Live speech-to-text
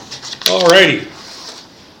Alrighty.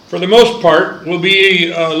 For the most part, we'll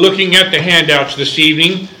be looking at the handouts this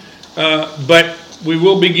evening, but we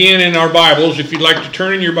will begin in our Bibles. If you'd like to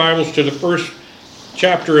turn in your Bibles to the first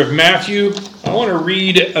chapter of Matthew, I want to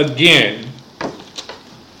read again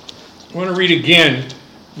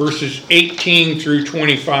verses 18 through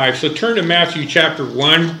 25. So turn to Matthew chapter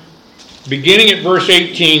 1. Beginning at verse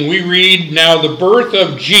 18, we read, "Now the birth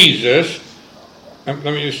of Jesus," let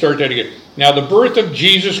me just start that again. "Now the birth of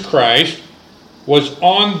Jesus Christ was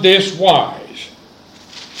on this wise.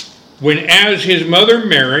 When as his mother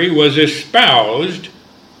Mary was espoused,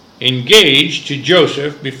 engaged to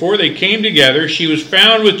Joseph, before they came together, she was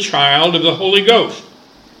found with child of the Holy Ghost.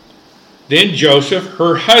 Then Joseph,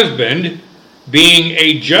 her husband, being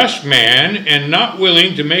a just man and not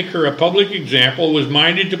willing to make her a public example, was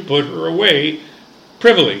minded to put her away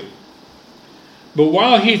privily. But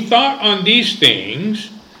while he thought on these things,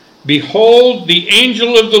 behold, the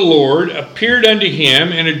angel of the Lord appeared unto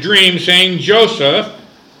him in a dream, saying, Joseph,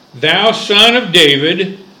 thou son of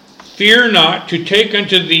David, fear not to take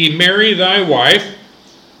unto thee Mary thy wife,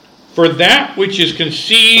 for that which is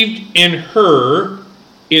conceived in her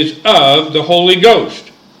is of the Holy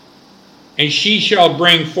Ghost. And she shall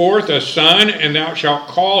bring forth a son, and thou shalt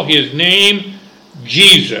call his name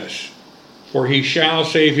Jesus, for he shall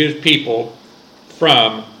save his people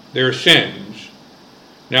from their sins.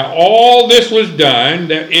 Now all this was done,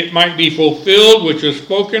 that it might be fulfilled, which was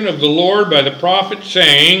spoken of the Lord by the prophet,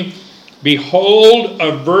 saying, Behold,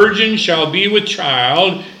 a virgin shall be with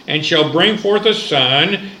child, and shall bring forth a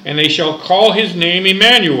son, and they shall call his name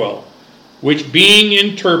Emmanuel, which being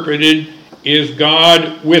interpreted is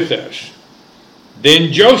God with us.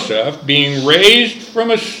 Then Joseph, being raised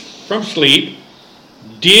from sleep,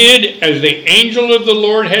 did as the angel of the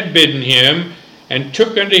Lord had bidden him, and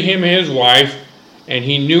took unto him his wife, and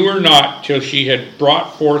he knew her not till she had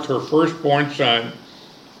brought forth her firstborn son,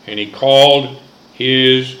 and he called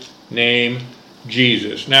his name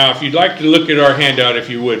Jesus. Now, if you'd like to look at our handout, if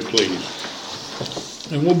you would, please.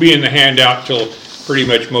 And we'll be in the handout till pretty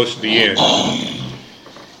much most of the end.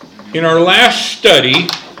 In our last study,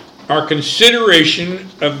 our consideration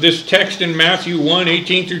of this text in Matthew 1,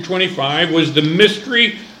 18 through 25 was the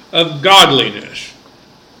mystery of godliness.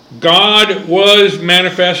 God was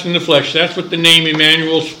manifest in the flesh. That's what the name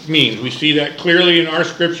Emmanuel means. We see that clearly in our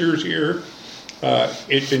scriptures here.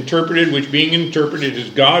 It's interpreted, which being interpreted is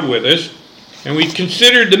God with us. And we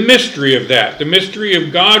considered the mystery of that, the mystery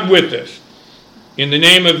of God with us, in the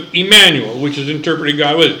name of Emmanuel, which is interpreted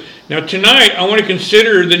God with us. Now tonight, I want to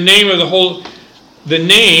consider the name of the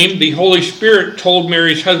Holy Spirit told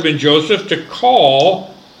Mary's husband Joseph to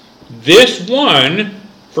call this one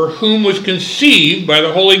for whom was conceived by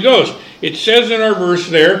the Holy Ghost. It says in our verse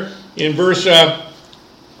there, in verse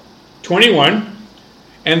 21,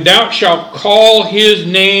 and thou shalt call his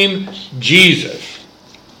name Jesus.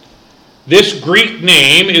 This Greek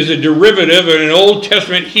name is a derivative of an Old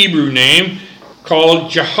Testament Hebrew name called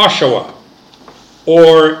Jehoshua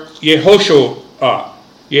or Yehoshua.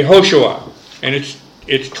 And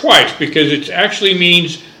it's twice because it actually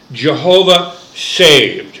means Jehovah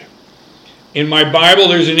saved. In my Bible,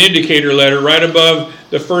 there's an indicator letter right above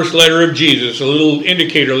the first letter of Jesus, a little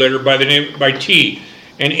indicator letter by T.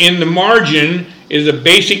 And in the margin is a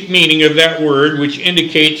basic meaning of that word, which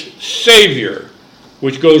indicates Savior,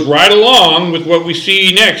 which goes right along with what we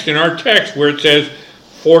see next in our text, where it says,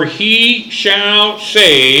 For he shall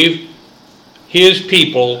save his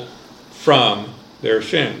people from their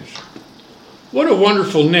sins. What a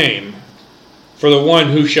wonderful name for the one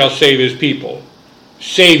who shall save his people.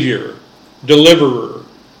 Savior, Deliverer,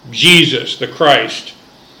 Jesus, the Christ.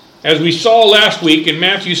 As we saw last week in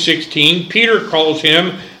Matthew 16, Peter calls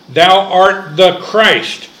him, Thou art the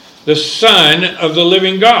Christ, the Son of the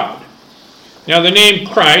living God. Now the name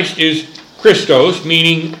Christ is Christos,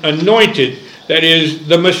 meaning anointed, that is,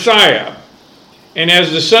 the Messiah. And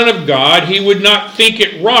as the Son of God, he would not think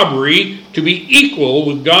it robbery to be equal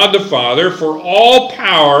with God the Father, for all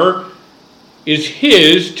power is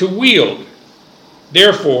his to wield.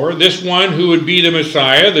 Therefore, this one who would be the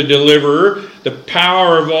Messiah, the deliverer, the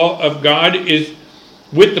power of God is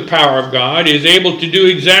with the power of God, is able to do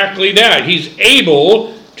exactly that. He's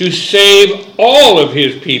able to save all of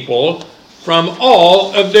his people from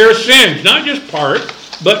all of their sins. Not just part,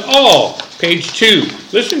 but all. Page 2.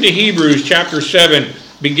 Listen to Hebrews chapter 7,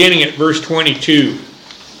 beginning at verse 22.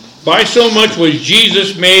 By so much was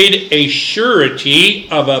Jesus made a surety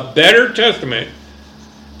of a better testament,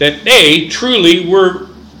 that they truly were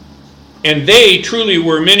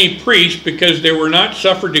many priests, because they were not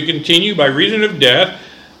suffered to continue by reason of death.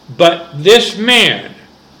 But this man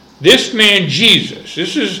Jesus,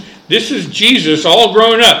 this This is Jesus all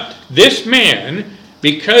grown up. This man,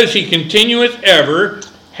 because he continueth ever,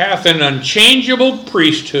 hath an unchangeable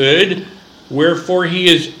priesthood, wherefore he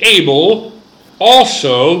is able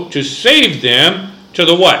also to save them to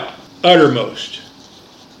the what? Uttermost.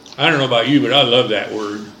 I don't know about you, but I love that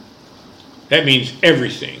word. That means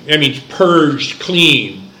everything. That means purged,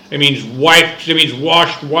 clean. That means wiped. That means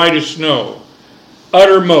washed white as snow.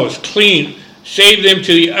 Uttermost, clean. Save them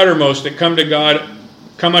to the uttermost that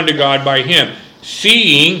come unto God by him,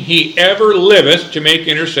 seeing he ever liveth to make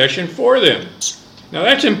intercession for them. Now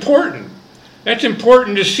that's important. That's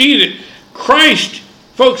important to see that Christ,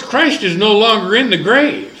 folks, Christ is no longer in the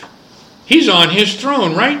grave. He's on his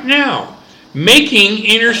throne right now, making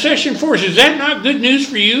intercession for us. Is that not good news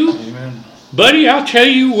for you? Amen. Buddy, I'll tell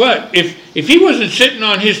you what, if he wasn't sitting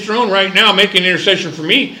on his throne right now making intercession for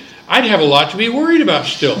me, I'd have a lot to be worried about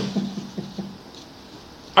still.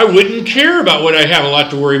 I wouldn't care about what I have a lot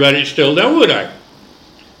to worry about it still, now would I?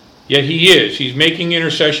 Yet he is. He's making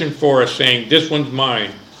intercession for us, saying, this one's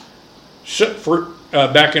mine. So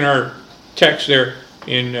back in our text there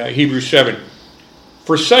in Hebrews 7.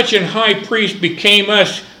 For such an high priest became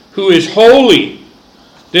us who is holy.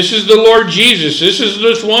 This is the Lord Jesus. This is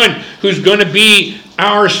this one who's going to be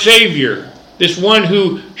our Savior. This one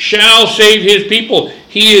who shall save his people.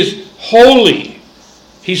 He is holy.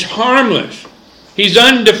 He's harmless. He's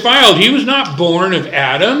undefiled. He was not born of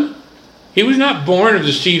Adam. He was not born of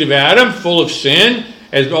the seed of Adam, full of sin,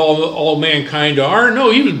 as all mankind are.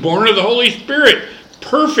 No, he was born of the Holy Spirit,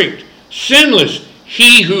 perfect, sinless.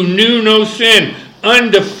 He who knew no sin,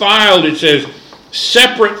 undefiled, it says,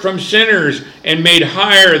 separate from sinners and made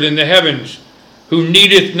higher than the heavens, who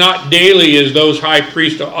needeth not daily as those high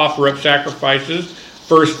priests to offer up sacrifices,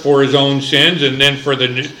 first for his own sins and then for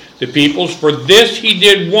the people's. For this he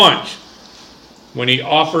did once, when he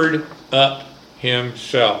offered up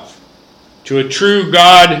himself to a true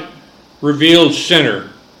God revealed sinner.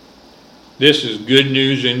 This is good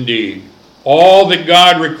news indeed. All that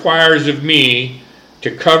God requires of me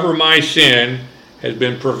to cover my sin has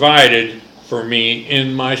been provided for me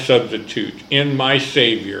in my substitute, in my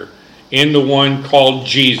Savior, in the one called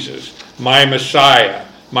Jesus, my Messiah,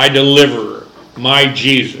 my deliverer, my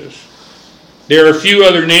Jesus. There are a few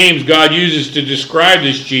other names God uses to describe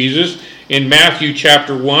this Jesus. In Matthew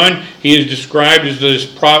chapter 1, he is described as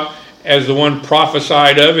the one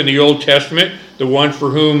prophesied of in the Old Testament, the one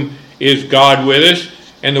for whom is God with us,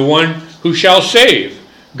 and the one who shall save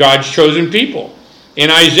God's chosen people. In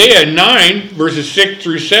Isaiah 9, verses 6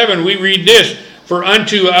 through 7, we read this, for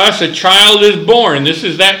unto us a child is born. This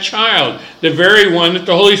is that child, the very one that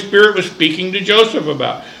the Holy Spirit was speaking to Joseph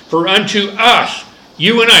about. For unto us,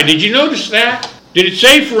 you and I. Did you notice that? Did it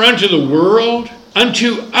say for unto the world?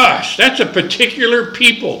 Unto us. That's a particular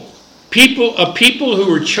people. A people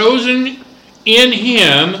who were chosen in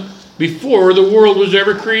him before the world was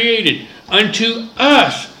ever created. Unto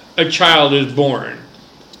us a child is born.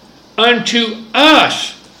 Unto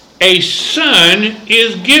us a son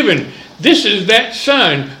is given. This is that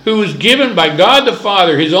son who was given by God the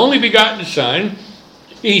Father, his only begotten Son.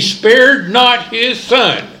 He spared not his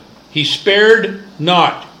son. He spared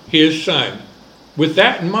not his son. With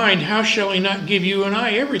that in mind, how shall he not give you and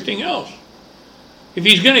I everything else? If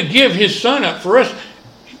he's going to give his son up for us,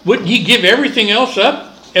 wouldn't he give everything else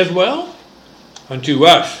up as well? Unto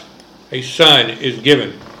us a son is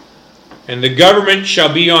given, and the government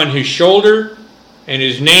shall be on his shoulder, and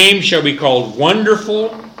his name shall be called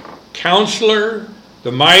Wonderful, Counselor,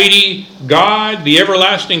 the Mighty God, the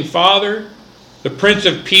Everlasting Father, the Prince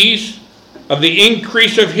of Peace. Of the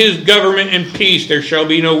increase of his government and peace there shall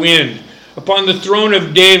be no end, upon the throne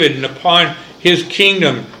of David and upon his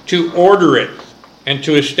kingdom, to order it and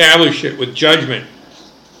to establish it with judgment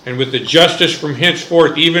and with the justice from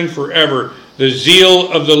henceforth even forever. The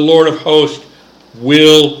zeal of the Lord of hosts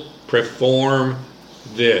will perform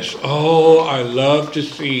this. Oh, I love to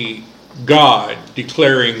see God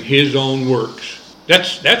declaring his own works.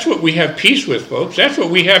 That's what we have peace with, folks. That's what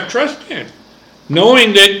we have trust in.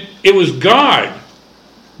 Knowing that it was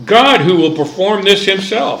God who will perform this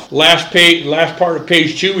himself. Last part of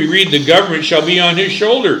page 2, we read, the government shall be on his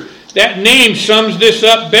shoulder. That name sums this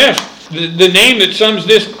up best. The name that sums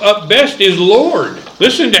this up best is Lord.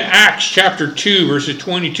 Listen to Acts chapter 2, verses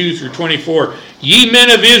 22 through 24. Ye men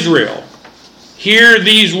of Israel, hear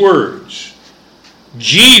these words.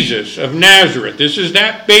 Jesus of Nazareth. This is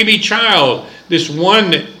that baby child, this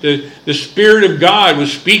one that the Spirit of God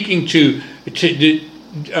was speaking to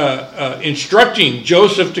instructing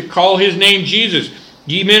Joseph to call his name Jesus.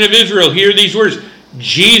 Ye men of Israel, hear these words.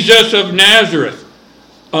 Jesus of Nazareth,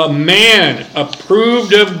 a man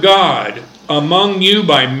approved of God among you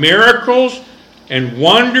by miracles and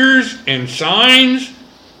wonders and signs,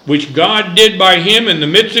 which God did by him in the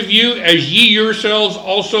midst of you, as ye yourselves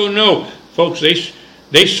also know. Folks,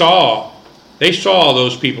 they saw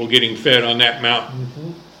those people getting fed on that mountain.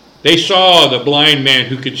 Mm-hmm. They saw the blind man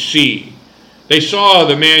who could see. They saw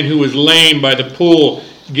the man who was lame by the pool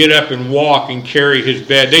get up and walk and carry his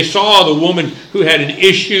bed. They saw the woman who had an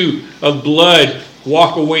issue of blood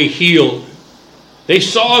walk away healed. They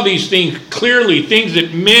saw these things clearly, things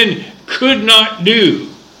that men could not do.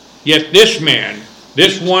 Yet this man,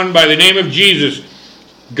 this one by the name of Jesus,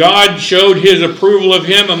 God showed his approval of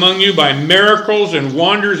him among you by miracles and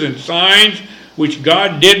wonders and signs, which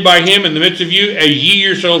God did by him in the midst of you, as ye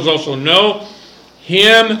yourselves also know,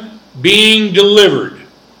 him being delivered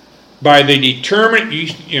by the determined,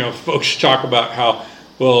 folks talk about how,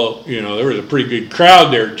 there was a pretty good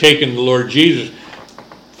crowd there taking the Lord Jesus.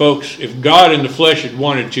 Folks, if God in the flesh had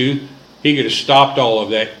wanted to, he could have stopped all of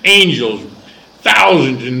that. Angels,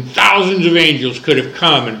 thousands and thousands of angels could have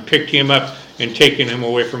come and picked him up and taken him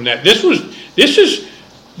away from that. This is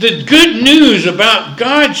the good news about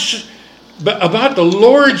the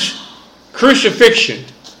Lord's crucifixion.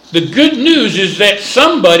 The good news is that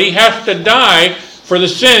somebody has to die for the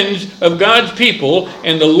sins of God's people,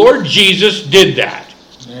 and the Lord Jesus did that.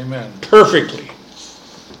 Amen. Perfectly.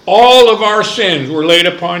 All of our sins were laid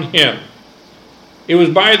upon him. It was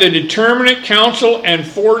by the determinate counsel and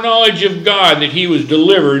foreknowledge of God that he was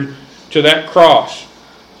delivered to that cross.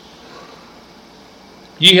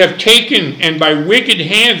 Ye have taken, and by wicked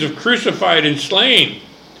hands have crucified and slain,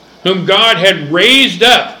 whom God hath raised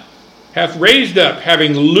up,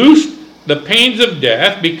 having loosed the pains of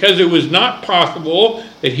death, because it was not possible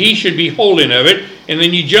that he should be holden of it. And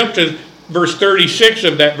then you jump to verse 36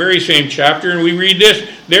 of that very same chapter, and we read this: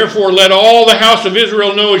 Therefore let all the house of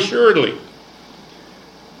Israel know assuredly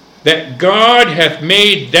that God hath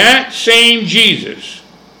made that same Jesus,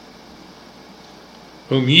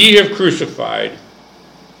 whom ye have crucified,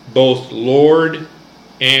 both Lord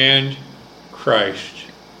and Christ.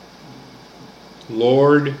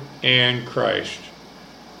 Lord and Christ.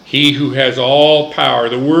 He who has all power.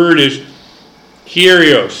 The word is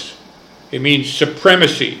kyrios. It means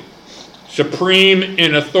supremacy, supreme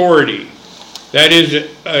in authority. That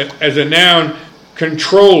is, as a noun,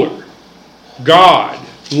 controller, God,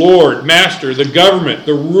 Lord, Master, the government,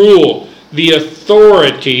 the rule, the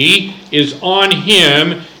authority is on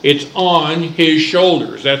him. It's on his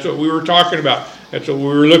shoulders. That's what we were talking about. That's what we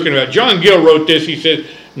were looking at. John Gill wrote this. He said,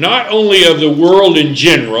 not only of the world in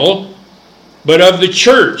general, but of the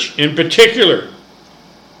church in particular.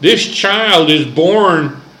 This child is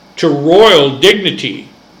born to royal dignity.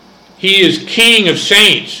 He is king of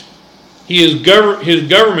saints. His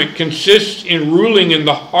government consists in ruling in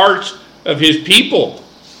the hearts of his people.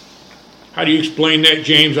 How do you explain that,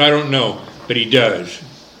 James? I don't know, but he does.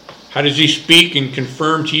 How does he speak and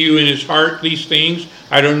confirm to you in his heart these things?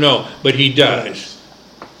 I don't know, but he does.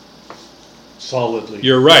 Solidly.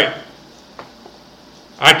 You're right.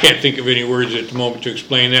 I can't think of any words at the moment to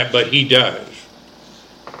explain that, but he does.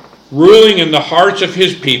 Ruling in the hearts of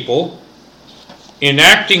his people,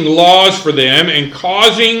 enacting laws for them, and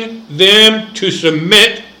causing them to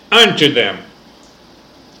submit unto them,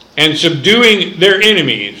 and subduing their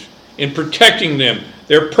enemies, and protecting them,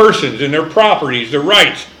 their persons and their properties, their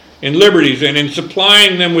rights and liberties, and in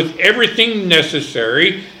supplying them with everything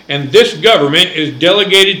necessary. And this government is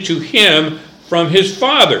delegated to him from his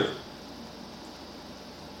Father.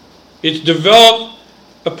 It's developed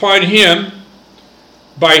upon him,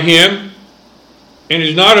 by him, and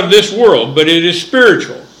is not of this world, but it is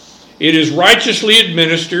spiritual. It is righteously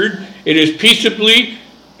administered. It is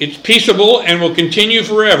peaceable and will continue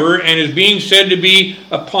forever, and is being said to be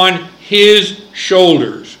upon his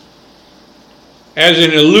shoulders, as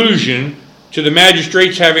an allusion to the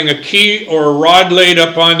magistrates having a key or a rod laid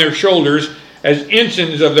upon their shoulders as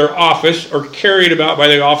ensigns of their office, or carried about by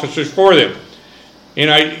the officers for them.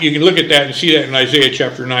 And you can look at that and see that in Isaiah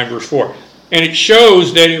chapter 9, verse 4. And it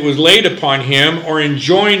shows that it was laid upon him or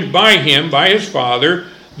enjoined by him, by his Father,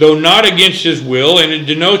 though not against his will, and it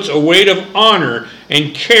denotes a weight of honor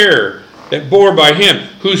and care that bore by him,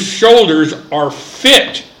 whose shoulders are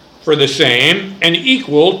fit for the same and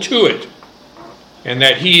equal to it, and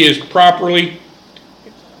that he is the prop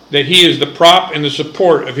and the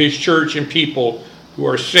support of his church and people who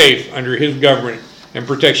are safe under his government and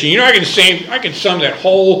protection. You know, I can sum that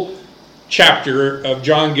whole chapter of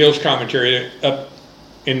John Gill's commentary up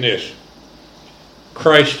in this: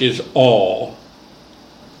 Christ is all.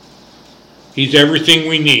 He's everything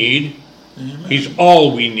we need. Amen. He's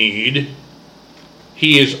all we need.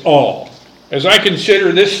 He is all. As I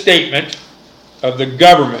consider this statement of the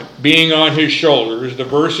government being on his shoulders, the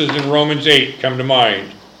verses in Romans 8 come to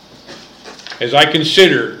mind. As I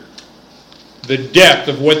consider the depth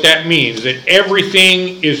of what that means, that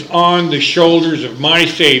everything is on the shoulders of my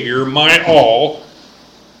Savior, my all.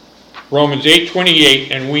 Romans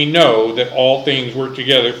 8:28, and we know that all things work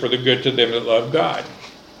together for the good to them that love God.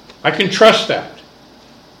 I can trust that.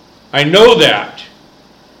 I know that.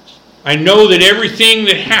 I know that everything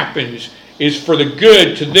that happens is for the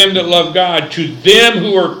good to them that love God, to them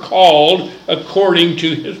who are called according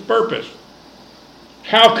to his purpose.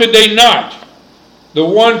 How could they not? The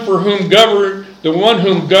one whom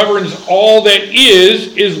governs all that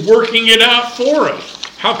is working it out for us.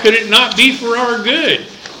 How could it not be for our good?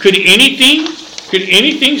 Could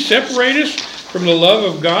anything separate us from the love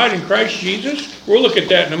of God in Christ Jesus? We'll look at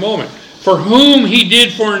that in a moment. For whom he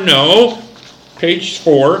did foreknow, page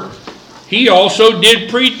 4, he also did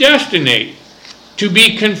predestinate to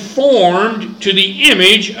be conformed to the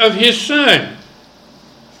image of his Son.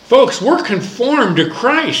 Folks, we're conformed to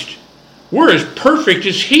Christ. We're as perfect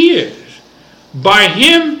as he is. By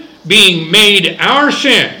him being made our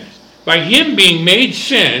sin, by him being made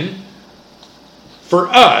sin for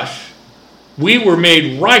us, we were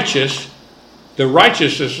made righteous, the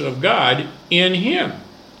righteousness of God in him.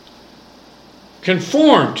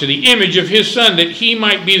 Conformed to the image of his Son, that he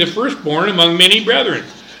might be the firstborn among many brethren.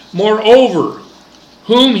 Moreover,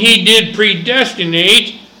 whom he did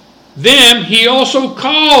predestinate, them he also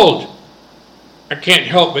called. I can't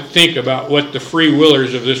help but think about what the free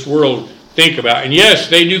willers of this world think about. And yes,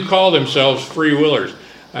 they do call themselves free willers.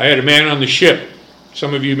 I had a man on the ship.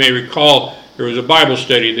 Some of you may recall there was a Bible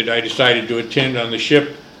study that I decided to attend on the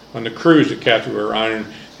ship, on the cruise that Kathy were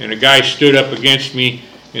on. And a guy stood up against me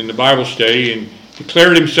in the Bible study and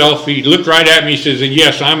declared himself. He looked right at me and says,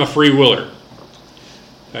 yes, I'm a free willer.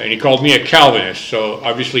 And he called me a Calvinist. So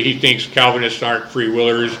obviously he thinks Calvinists aren't free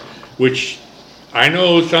willers, which I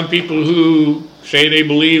know some people who say they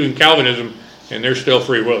believe in Calvinism and they're still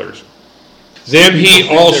free willers. Them he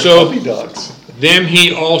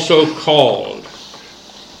also called.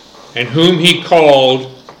 And whom he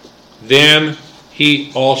called, them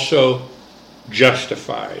he also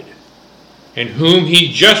justified. And whom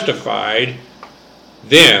he justified,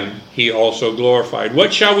 them he also glorified.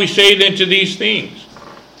 What shall we say then to these things?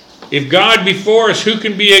 If God be for us, who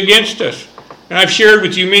can be against us? And I've shared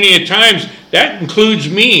with you many a times, that includes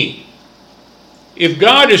me. If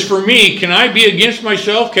God is for me, can I be against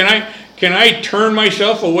myself? Can I turn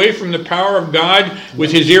myself away from the power of God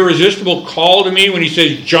with his irresistible call to me when he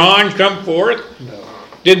says, John, come forth? No.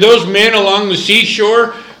 Did those men along the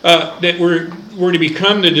seashore that were to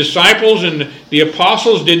become the disciples and the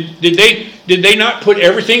apostles, did they not put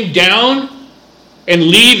everything down and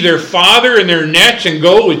leave their father and their nets and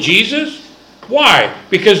go with Jesus? Why?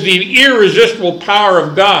 Because the irresistible power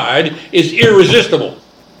of God is irresistible.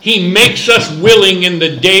 He makes us willing in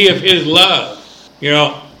the day of his love. You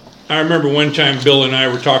know, I remember one time Bill and I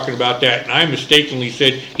were talking about that, and I mistakenly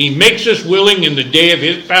said, he makes us willing in the day of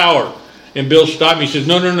his power. And Bill stopped me and says,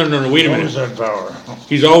 no, wait a minute. He's always had power.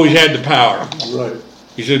 He's always had the power. Right.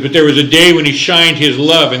 He said, but there was a day when he shined his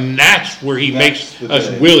love, and that's where he makes us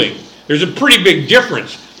willing. There's a pretty big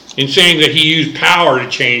difference in saying that he used power to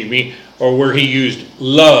change me or where he used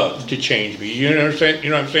love to change me. You know what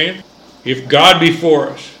I'm saying? If God be for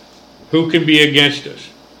us, who can be against us?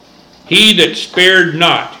 He that spared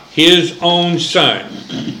not his own Son,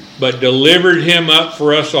 but delivered him up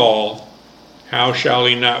for us all, how shall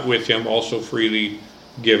he not with him also freely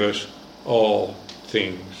give us all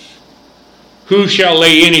things? Who shall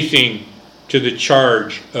lay anything to the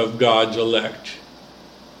charge of God's elect?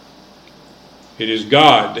 It is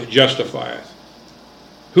God that justifieth.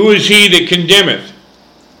 Who is he that condemneth?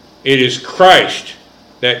 It is Christ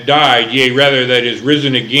that died, yea, rather that is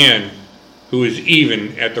risen again, who is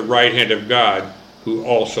even at the right hand of God, who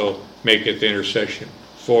also maketh intercession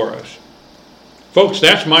for us. Folks,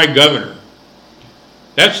 that's my governor.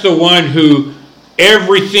 That's the one who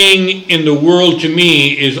everything in the world to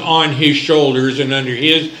me is on his shoulders and under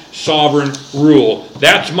his sovereign rule.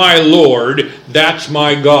 That's my Lord. That's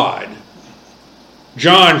my God.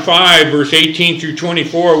 John 5, verse 18 through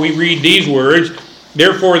 24, we read these words,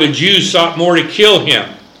 therefore the Jews sought more to kill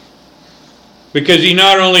him, because he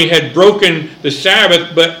not only had broken the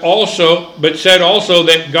Sabbath, but said also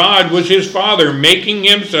that God was his Father, making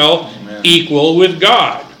himself equal with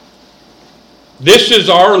God. This is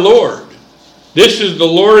our Lord. This is the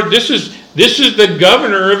Lord. This is the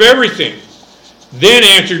governor of everything. Then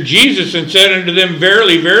answered Jesus and said unto them,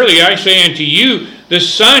 verily, verily, I say unto you, the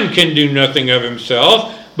Son can do nothing of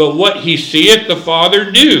himself, but what he seeth the Father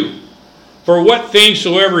do. For what things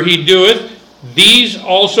soever he doeth, these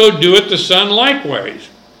also doeth the Son likewise.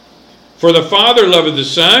 For the Father loveth the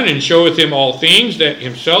Son, and showeth him all things that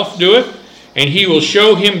himself doeth, and he will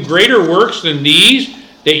show him greater works than these,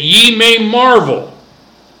 that ye may marvel.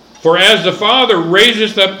 For as the Father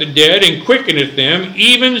raiseth up the dead, and quickeneth them,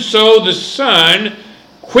 even so the Son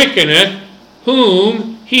quickeneth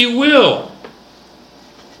whom he will.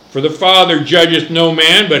 For the Father judgeth no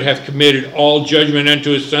man, but hath committed all judgment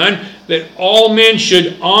unto his Son, that all men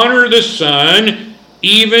should honor the Son,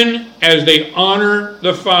 even as they honor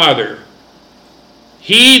the Father.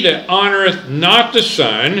 He that honoreth not the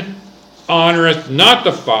Son, honoreth not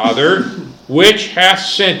the Father, which hath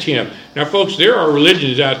sent him. Now, folks, there are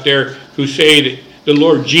religions out there who say that the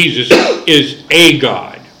Lord Jesus is a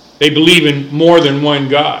God. They believe in more than one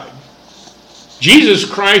God. Jesus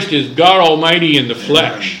Christ is God Almighty in the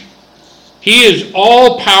flesh. He is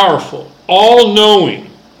all-powerful, all-knowing.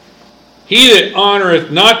 He that honoreth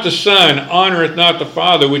not the Son, honoreth not the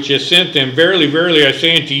Father, which hath sent them. Verily, verily, I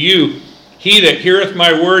say unto you, he that heareth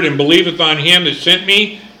my word and believeth on him that sent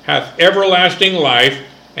me hath everlasting life,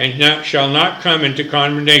 and shall not come into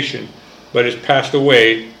condemnation, but is passed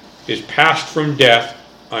away, is passed from death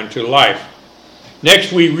unto life.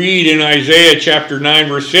 Next we read in Isaiah chapter 9,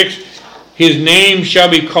 verse 6, his name shall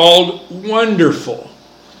be called Wonderful.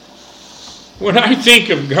 When I think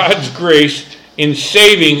of God's grace in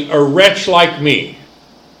saving a wretch like me,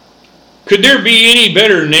 could there be any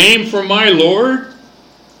better name for my Lord?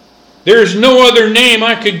 There is no other name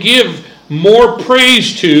I could give more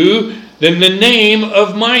praise to than the name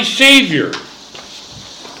of my Savior.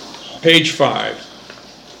 Page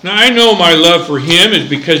 5. Now I know my love for him is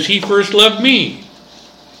because he first loved me.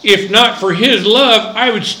 If not for his love, I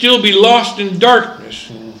would still be lost in darkness.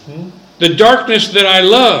 Mm-hmm. The darkness that I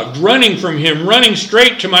loved, running from him, running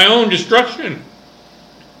straight to my own destruction.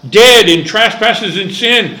 Dead in trespasses and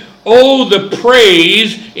sin. Oh, the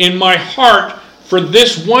praise in my heart for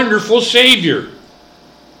this wonderful Savior.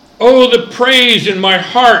 Oh, the praise in my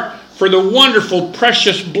heart for the wonderful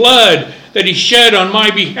precious blood that he shed on my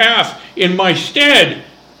behalf in my stead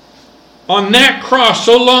on that cross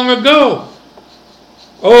so long ago.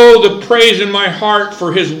 Oh, the praise in my heart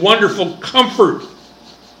for his wonderful comfort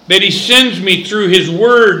that he sends me through his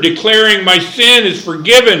word, declaring my sin is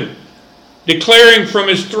forgiven, declaring from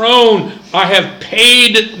his throne, I have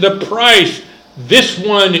paid the price. This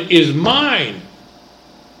one is mine.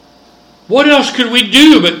 What else could we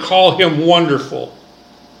do but call him wonderful?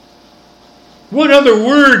 What other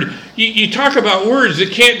word? You talk about words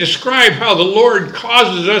that can't describe how the Lord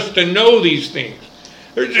causes us to know these things.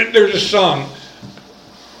 There's a song,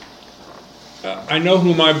 I Know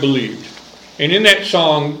Whom I Believed. And in that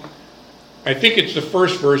song, I think it's the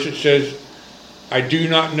first verse, it says, I do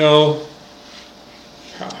not know.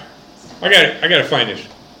 I got to find this.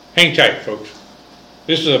 Hang tight, folks.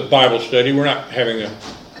 This is a Bible study. We're not having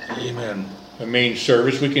a main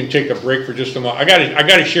service. We can take a break for just a moment. I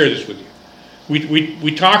got to share this with you.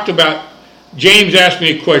 We talked about, James asked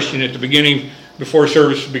me a question at the beginning, before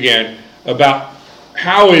service began, about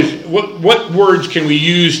what words can we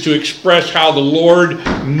use to express how the Lord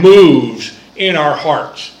moves in our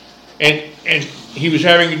hearts. And he was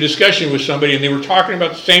having a discussion with somebody, and they were talking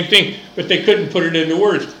about the same thing, but they couldn't put it into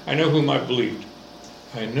words. I know whom I believed.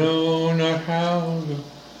 I know not how.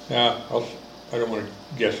 I don't want to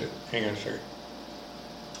guess it. Hang on a second.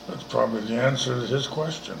 That's probably the answer to his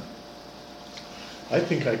question. I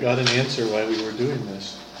think I got an answer while we were doing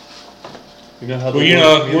this. You know how?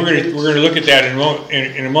 Well, we're going to look at that in a moment.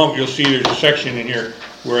 In a moment, you'll see there's a section in here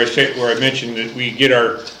where I mentioned that we get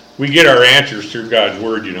our answers through God's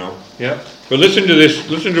word. Yeah. But listen to this.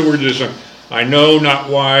 Listen to the words of this song. I know not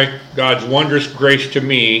why God's wondrous grace to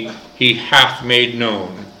me He hath made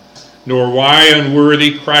known, nor why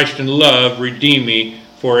unworthy Christ in love redeemed me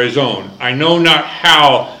for His own. I know not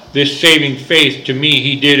how this saving faith to me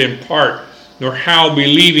He did impart, nor how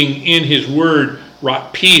believing in His word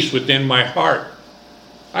wrought peace within my heart.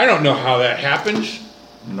 I don't know how that happens.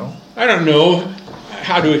 No. I don't know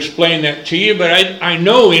how to explain that to you, but I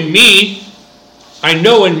know in me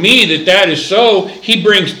that is so. He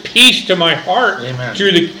brings peace to my heart. Amen.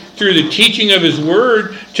 through the teaching of His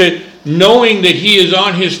word, to knowing that He is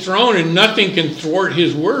on His throne and nothing can thwart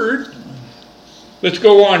His word. Let's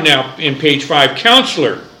go on now in page 5.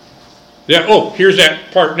 Counselor. Here's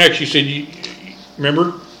that part next. You said,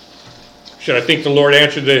 remember? Should I think the Lord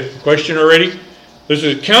answered the question already? This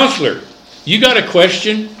is Counselor. You got a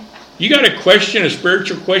question? You got a question, a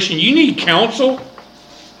spiritual question? You need counsel?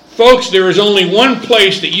 Folks, there is only one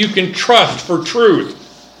place that you can trust for truth.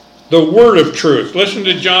 The word of truth. Listen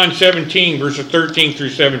to John 17, verses 13 through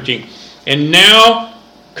 17. And now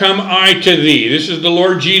come I to thee. This is the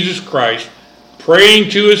Lord Jesus Christ praying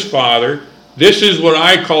to his Father. This is what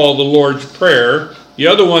I call the Lord's Prayer. The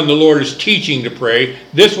other one the Lord is teaching to pray.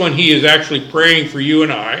 This one he is actually praying for you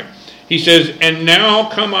and I. He says, and now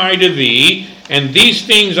come I to thee, and these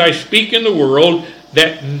things I speak in the world,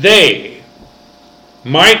 that they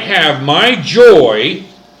might have my joy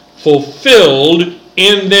fulfilled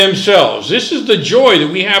in themselves. This is the joy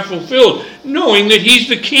that we have fulfilled, knowing that he's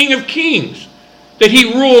the King of kings, that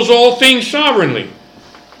he rules all things sovereignly.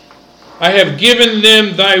 I have given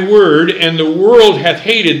them thy word, and the world hath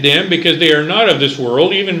hated them, because they are not of this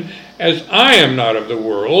world, even as I am not of the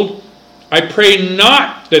world. I pray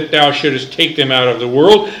not that thou shouldest take them out of the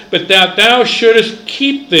world, but that thou shouldest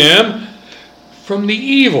keep them from the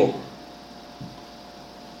evil.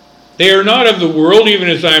 They are not of the world, even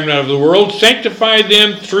as I am not of the world. Sanctify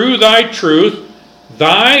them through thy truth.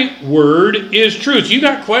 Thy word is truth. You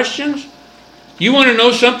got questions? You want to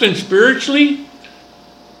know something spiritually?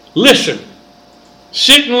 Listen.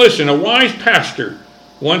 Sit and listen. A wise pastor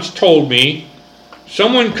once told me,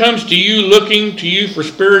 someone comes to you looking to you for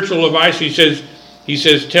spiritual advice. He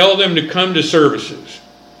says, tell them to come to services.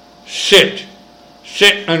 Sit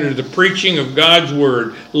under the preaching of God's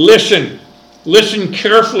word. Listen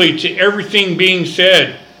carefully to everything being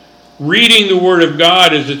said. Reading the word of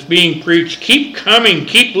God as it's being preached. Keep coming,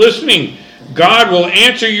 keep listening. God will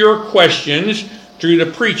answer your questions through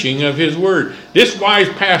the preaching of his word. This wise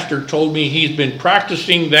pastor told me he's been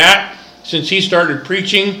practicing that since he started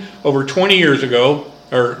preaching over 20 years ago,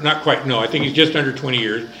 or not quite, no, I think he's just under 20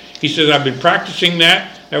 years. He says, I've been practicing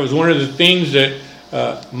that. That was one of the things that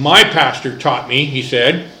my pastor taught me, he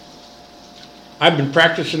said. I've been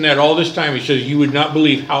practicing that all this time. He says, you would not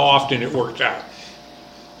believe how often it works out.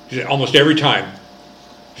 He said, almost every time.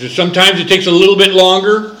 He says, sometimes it takes a little bit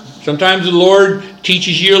longer. Sometimes the Lord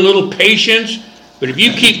teaches you a little patience. But if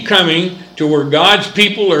you keep coming to where God's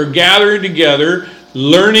people are gathered together,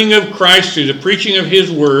 learning of Christ through the preaching of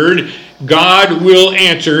his word, God will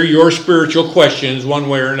answer your spiritual questions one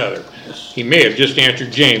way or another. Yes. He may have just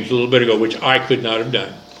answered James a little bit ago, which I could not have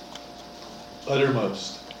done.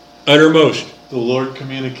 Uttermost. Uttermost. The Lord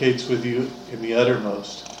communicates with you in the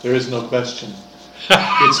uttermost. There is no question.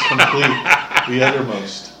 It's complete. The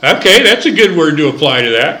uttermost. Okay, that's a good word to apply to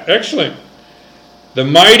that. Excellent. The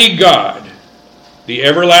mighty God, the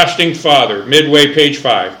everlasting Father, midway page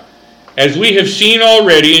 5. As we have seen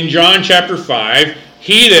already in John chapter 5,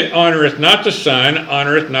 he that honoreth not the Son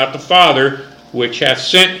honoreth not the Father, which hath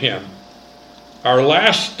sent him. Our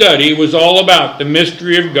last study was all about the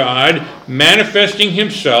mystery of God manifesting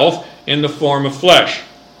himself in the form of flesh.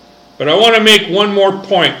 But I want to make one more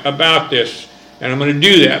point about this, and I'm going to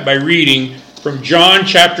do that by reading from John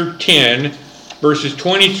chapter 10, verses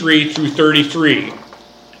 23 through 33.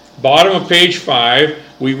 Bottom of page 5,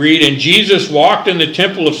 we read, and Jesus walked in the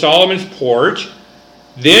temple of Solomon's porch.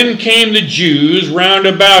 Then came the Jews round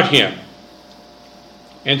about him,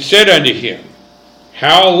 and said unto him,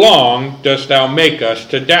 how long dost thou make us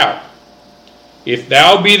to doubt? If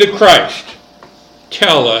thou be the Christ,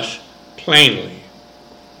 tell us plainly.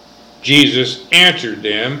 Jesus answered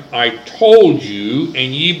them, I told you,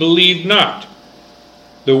 and ye believe not.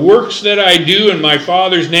 The works that I do in my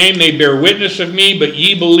Father's name, they bear witness of me, but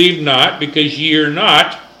ye believe not, because ye are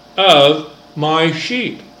not of my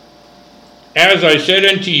sheep. As I said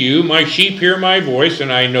unto you, my sheep hear my voice,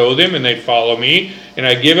 and I know them, and they follow me, and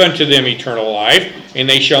I give unto them eternal life, and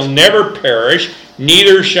they shall never perish,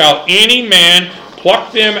 neither shall any man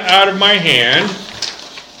pluck them out of my hand.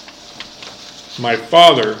 My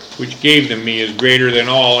Father, which gave them me, is greater than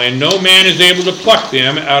all, and no man is able to pluck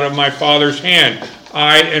them out of my Father's hand.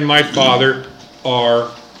 I and my Father are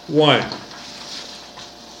one.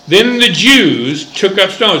 Then the Jews took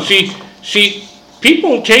up stones. See,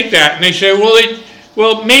 people take that and they say,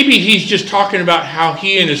 well, maybe he's just talking about how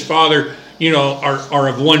he and his Father, are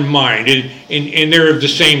of one mind and they're of the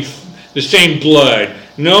same blood.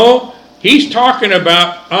 No, he's talking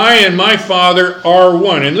about I and my Father are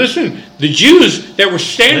one. And listen, the Jews that were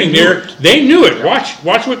standing there, they knew it.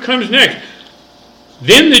 Watch what comes next.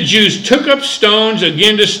 Then the Jews took up stones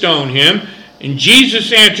again to stone him, and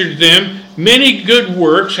Jesus answered them, many good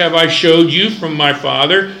works have I showed you from my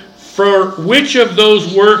Father. For which of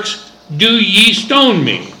those works do ye stone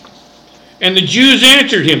me? And the Jews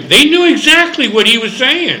answered him. They knew exactly what he was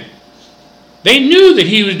saying. They knew that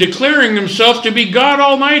he was declaring himself to be God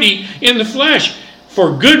Almighty in the flesh.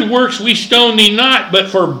 For good works we stone thee not, but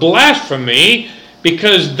for blasphemy,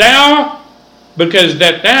 because that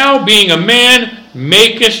thou, being a man,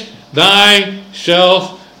 makest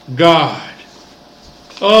thyself God.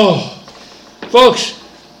 Oh, folks,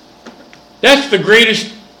 that's the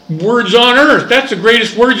greatest words on earth. That's the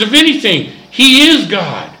greatest words of anything. He is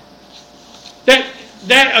God.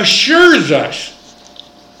 That assures us.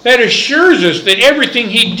 That assures us that everything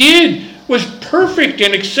He did was perfect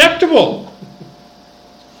and acceptable.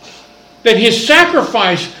 That His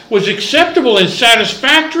sacrifice was acceptable and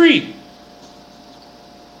satisfactory.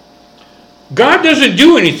 God doesn't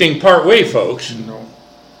do anything part way, folks. No.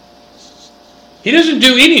 He doesn't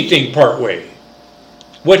do anything part way.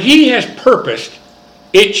 What He has purposed,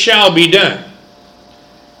 it shall be done.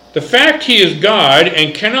 The fact He is God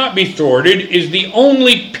and cannot be thwarted is the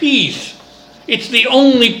only peace. It's the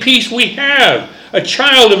only peace we have. A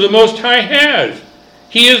child of the Most High has.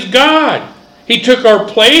 He is God. He took our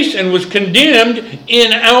place and was condemned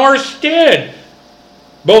in our stead.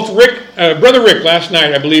 Both Brother Rick last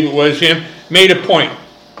night, I believe it was him, made a point.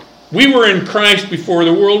 We were in Christ before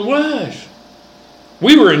the world was.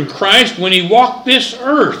 We were in Christ when He walked this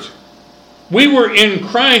earth. We were in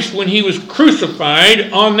Christ when He was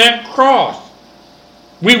crucified on that cross.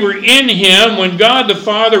 We were in Him when God the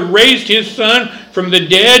Father raised His Son from the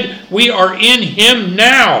dead. We are in Him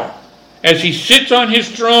now as He sits on His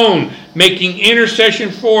throne making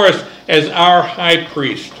intercession for us as our high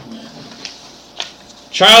priest.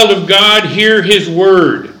 Child of God, hear His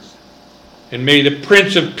word, and may the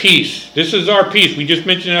Prince of Peace, this is our peace, I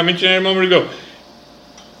mentioned that a moment ago.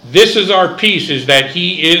 This is our peace, is that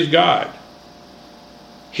He is God.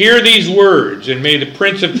 Hear these words, and may the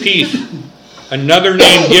Prince of Peace, another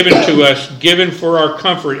name given to us, given for our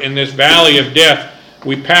comfort in this valley of death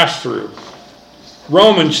we pass through.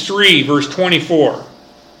 Romans 3, verse 24.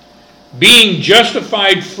 Being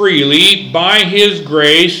justified freely by His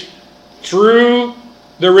grace through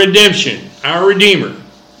the redemption, our Redeemer,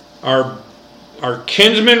 our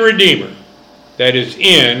kinsman Redeemer, that is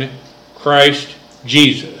in Christ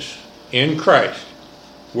Jesus. In Christ.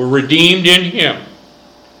 We're redeemed in Him.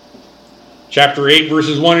 Chapter 8,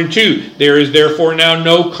 verses 1 and 2. There is therefore now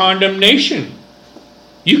no condemnation.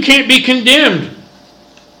 You can't be condemned.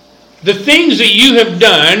 The things that you have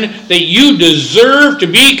done that you deserve to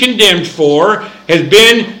be condemned for has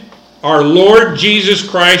been, our Lord Jesus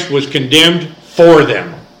Christ was condemned for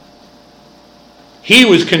them. He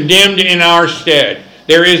was condemned in our stead.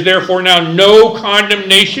 There is therefore now no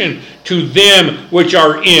condemnation to them which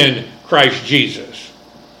are in Christ Jesus,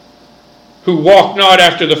 who walk not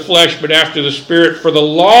after the flesh, but after the Spirit. For the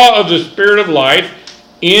law of the Spirit of life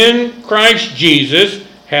in Christ Jesus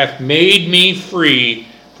hath made me free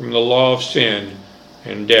from the law of sin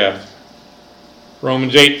and death.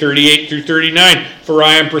 Romans 8, 38 through 39. For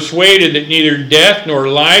I am persuaded that neither death, nor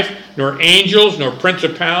life, nor angels, nor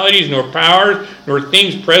principalities, nor powers, nor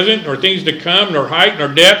things present, nor things to come, nor height, nor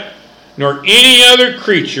depth, nor any other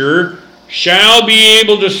creature shall be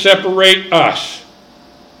able to separate us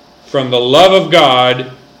from the love of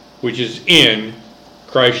God which is in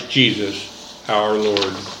Christ Jesus our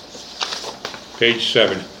Lord. Page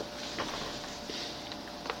 7.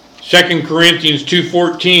 2 Corinthians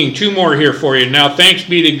 2:14. Two more here for you. Now thanks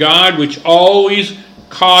be to God which always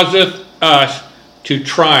causeth us to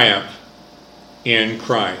triumph in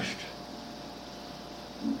Christ.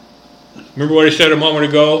 Remember what I said a moment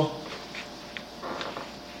ago?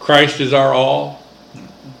 Christ is our all.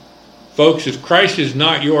 Folks, if Christ is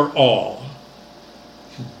not your all,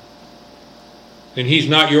 then He's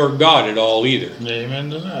not your God at all either. Amen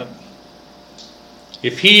to that.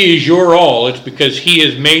 If He is your all, it's because He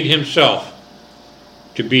has made Himself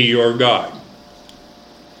to be your God.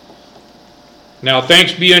 Now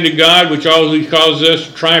thanks be unto God, which always causes us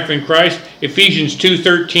to triumph in Christ. Ephesians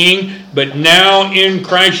 2:13. But now in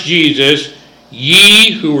Christ Jesus,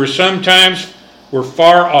 ye who sometimes were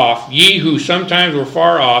far off,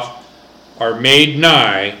 are made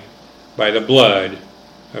nigh by the blood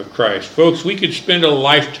of Christ. Folks, we could spend a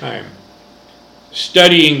lifetime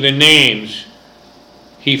studying the names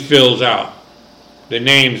He fills out, the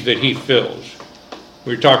names that He fills.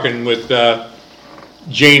 We were talking with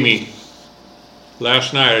Jamie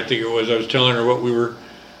last night. I think it was. I was telling her what we were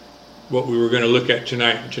going to look at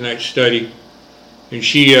tonight's study, and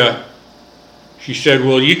she said,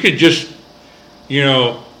 "Well, you could just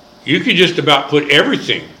about put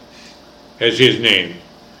everything as His name."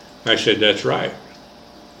 I said, "That's right.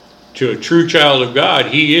 To a true child of God,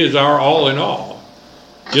 He is our all in all.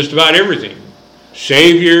 Just about everything.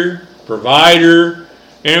 Savior, provider,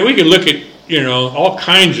 and we could look at all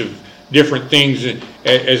kinds of different things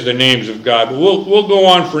as the names of God. But we'll go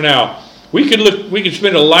on for now. We could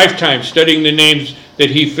spend a lifetime studying the names that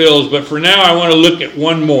He fills, but for now I want to look at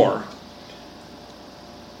one more.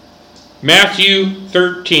 Matthew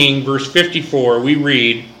 13, verse 54, we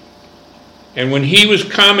read, "And when He was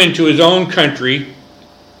come into His own country,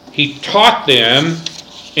 he taught them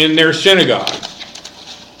in their synagogue,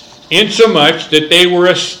 insomuch that they were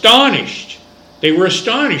astonished. They were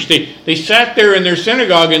astonished. They sat there in their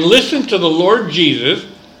synagogue and listened to the Lord Jesus,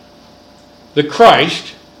 the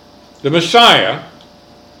Christ, the Messiah,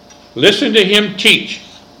 listened to him teach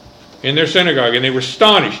in their synagogue, and they were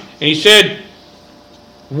astonished. And he said,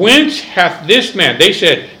 whence hath this man, they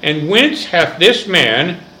said, and whence hath this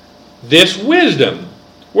man this wisdom?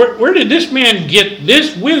 Where did this man get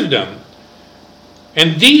this wisdom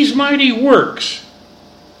and these mighty works?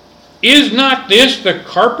 Is not this the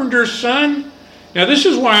carpenter's son? Now this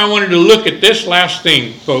is why I wanted to look at this last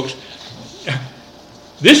thing, folks.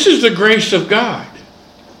 This is the grace of God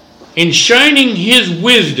in shining his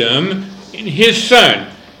wisdom in his son.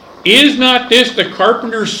 Is not this the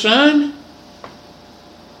carpenter's son?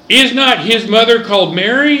 Is not his mother called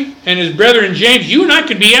Mary and his brethren James? You and I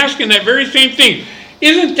could be asking that very same thing.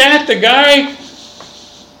 Isn't that the guy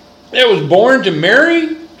that was born to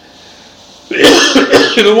Mary?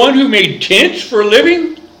 The one who made tents for a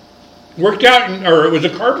living? Worked out, or was a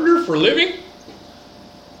carpenter for a living?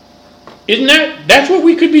 Isn't that's what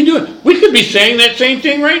we could be doing? We could be saying that same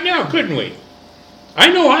thing right now, couldn't we?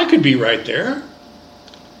 I know I could be right there.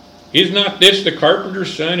 Is not this the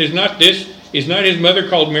carpenter's son? Is not his mother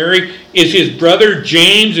called Mary? Is his brother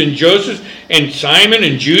James and Joseph and Simon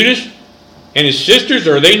and Judas and his sisters,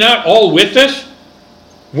 are they not all with us?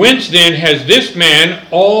 Whence then has this man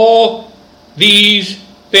all these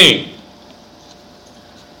things?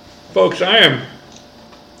 Folks, I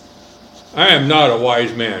am not a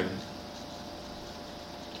wise man.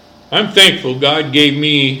 I'm thankful God gave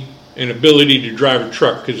me an ability to drive a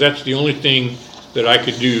truck, because that's the only thing that I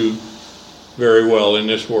could do very well in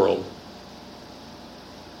this world.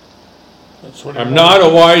 I'm not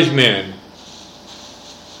a wise man.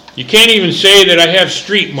 You can't even say that I have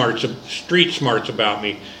street smarts about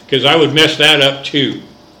me, because I would mess that up too.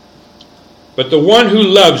 But the one who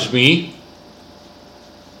loves me,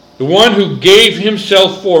 the one who gave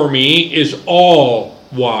himself for me, is all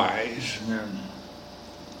wise. Amen.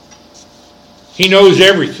 He knows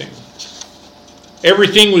everything.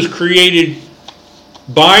 Everything was created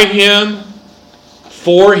by him,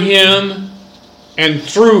 for him, and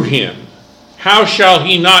through him. How shall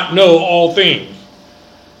he not know all things?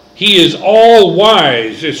 He is all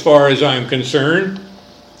wise as far as I'm concerned,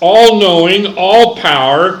 all knowing, all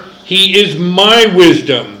power. He is my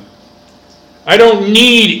wisdom. I don't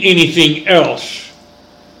need anything else.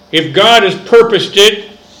 If God has purposed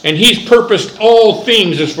it, and he's purposed all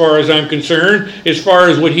things as far as I'm concerned, as far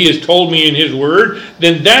as what he has told me in his word,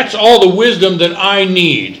 then that's all the wisdom that I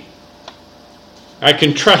need. I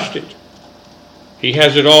can trust it. He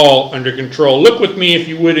has it all under control. Look with me, if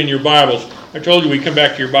you would, in your Bibles. I told you we'd come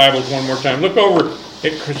back to your Bibles one more time. Look over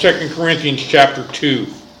at 2 Corinthians chapter 2.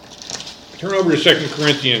 Turn over to 2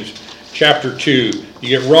 Corinthians chapter 2.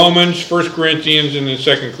 You get Romans, 1 Corinthians, and then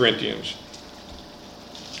 2 Corinthians.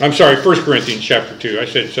 I'm sorry, 1 Corinthians chapter 2. I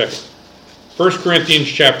said 2nd. 1 Corinthians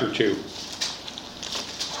chapter 2.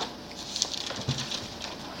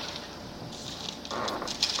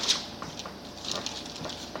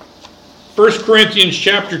 First Corinthians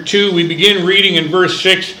chapter 2, we begin reading in verse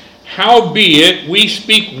 6. Howbeit we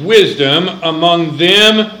speak wisdom among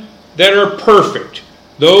them that are perfect,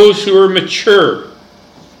 those who are mature,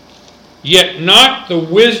 yet not the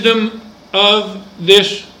wisdom of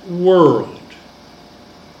this world.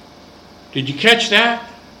 Did you catch that?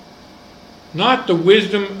 Not the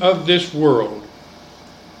wisdom of this world.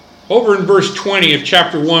 Over in verse 20 of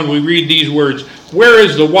chapter 1, we read these words. Where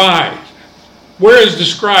is the wise? Where is the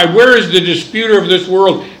scribe? Where is the disputer of this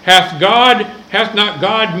world? Hath not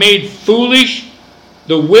God made foolish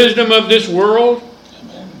the wisdom of this world?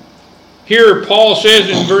 Amen. Here Paul says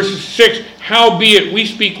in verse 6, howbeit we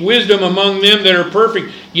speak wisdom among them that are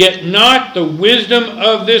perfect, yet not the wisdom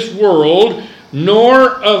of this world,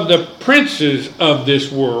 nor of the princes of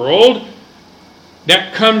this world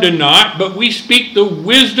that come to naught, but we speak the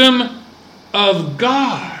wisdom of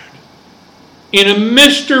God in a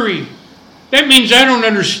mystery. That means I don't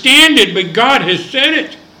understand it, but God has said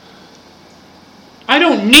it. I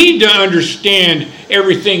don't need to understand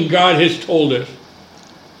everything God has told us.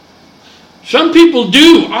 Some people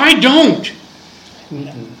do. I don't.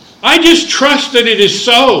 I just trust that it is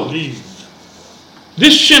so.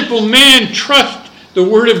 This simple man trusts the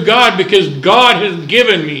Word of God because God has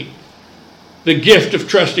given me the gift of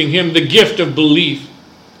trusting Him, the gift of belief.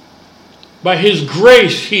 By His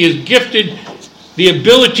grace, He has gifted the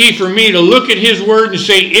ability for me to look at His Word and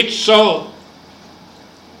say, it's so.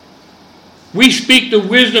 We speak the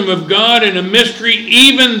wisdom of God in a mystery,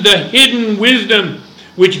 even the hidden wisdom,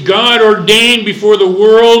 which God ordained before the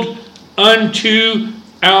world unto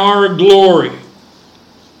our glory,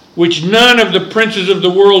 which none of the princes of the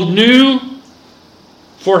world knew.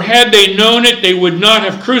 For had they known it, they would not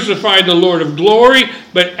have crucified the Lord of glory.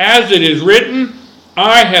 But as it is written,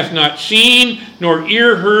 eye hath not seen, nor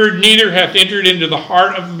ear heard, neither hath entered into the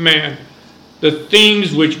heart of man the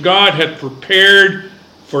things which God hath prepared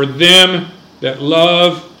for them that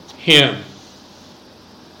love him.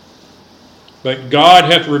 But God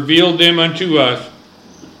hath revealed them unto us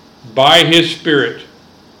by his Spirit.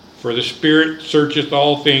 For the Spirit searcheth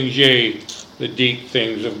all things, yea, the deep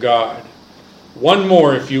things of God. One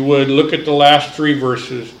more, if you would, look at the last 3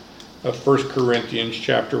 verses of 1 Corinthians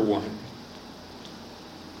chapter 1.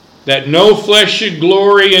 That no flesh should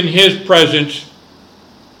glory in his presence,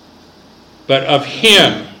 but of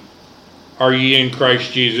him are ye in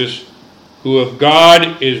Christ Jesus, who of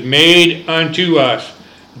God is made unto us.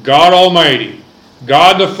 God Almighty,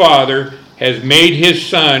 God the Father, has made his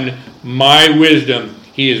Son my wisdom.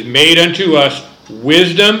 He has made unto us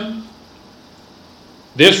wisdom.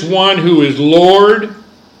 This one who is Lord,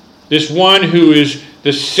 this one who is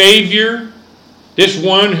the Savior, this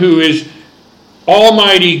one who is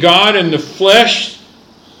Almighty God in the flesh,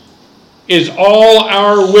 is all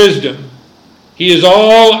our wisdom. He is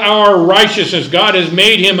all our righteousness. God has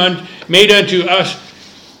made him made unto us,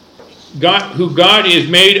 God is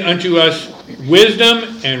made unto us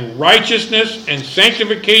wisdom and righteousness and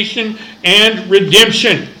sanctification and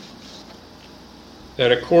redemption,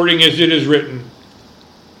 that according as it is written,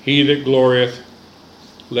 he that glorieth,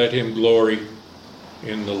 let him glory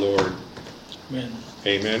in the Lord. Amen.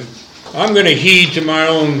 Amen. I'm going to heed to my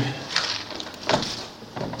own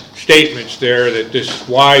statements there that this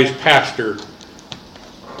wise pastor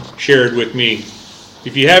shared with me.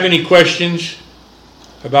 If you have any questions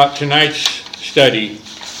about tonight's study,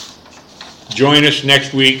 join us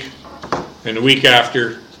next week, and the week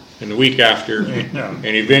after, and the week after, and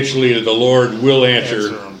eventually the Lord will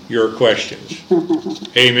answer your questions.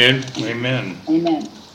 Amen. Amen. Amen.